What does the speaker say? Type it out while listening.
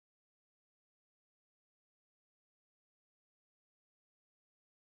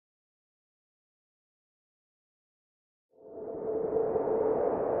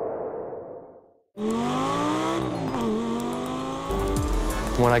When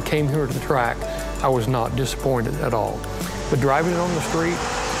I came here to the track, I was not disappointed at all. But driving it on the street,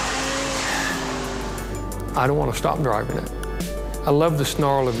 I don't want to stop driving it. I love the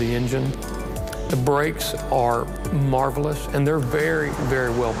snarl of the engine. The brakes are marvelous, and they're very,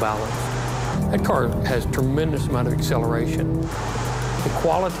 very well balanced. That car has tremendous amount of acceleration. The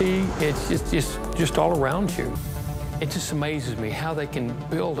quality, it's just all around you. It just amazes me how they can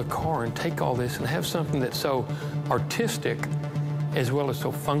build a car and take all this and have something that's so artistic as well as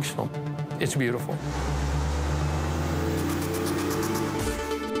so functional. It's beautiful.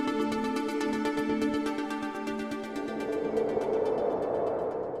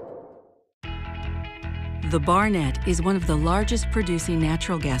 The Barnett is one of the largest producing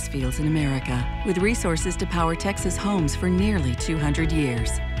natural gas fields in America, with resources to power Texas homes for nearly 200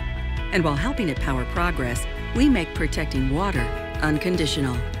 years. And while helping it power progress, we make protecting water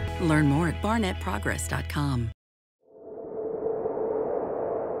unconditional. Learn more at barnettprogress.com.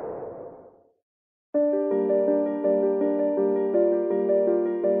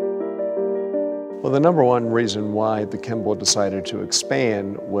 Well, the number one reason why the Kimball decided to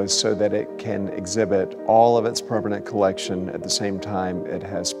expand was so that it can exhibit all of its permanent collection at the same time it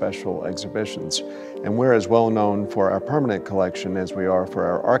has special exhibitions. And we're as well known for our permanent collection as we are for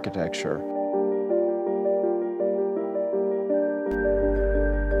our architecture.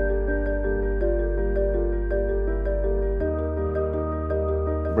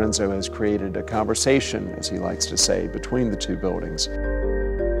 Renzo has created a conversation, as he likes to say, between the two buildings.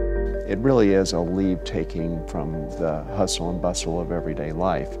 It really is a leave taking from the hustle and bustle of everyday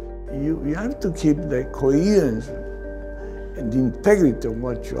life. You have to keep the coherence and the integrity of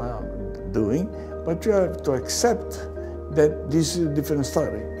what you are doing, but you have to accept that this is a different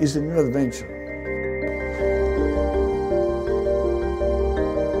story. It's a new adventure.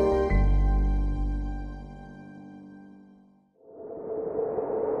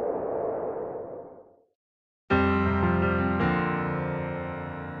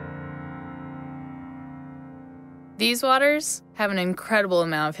 These waters have an incredible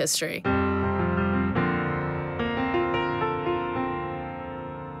amount of history.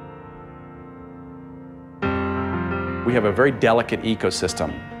 We have a very delicate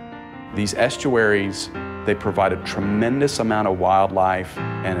ecosystem. These estuaries, they provide a tremendous amount of wildlife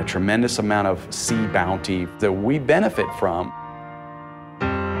and a tremendous amount of sea bounty that we benefit from.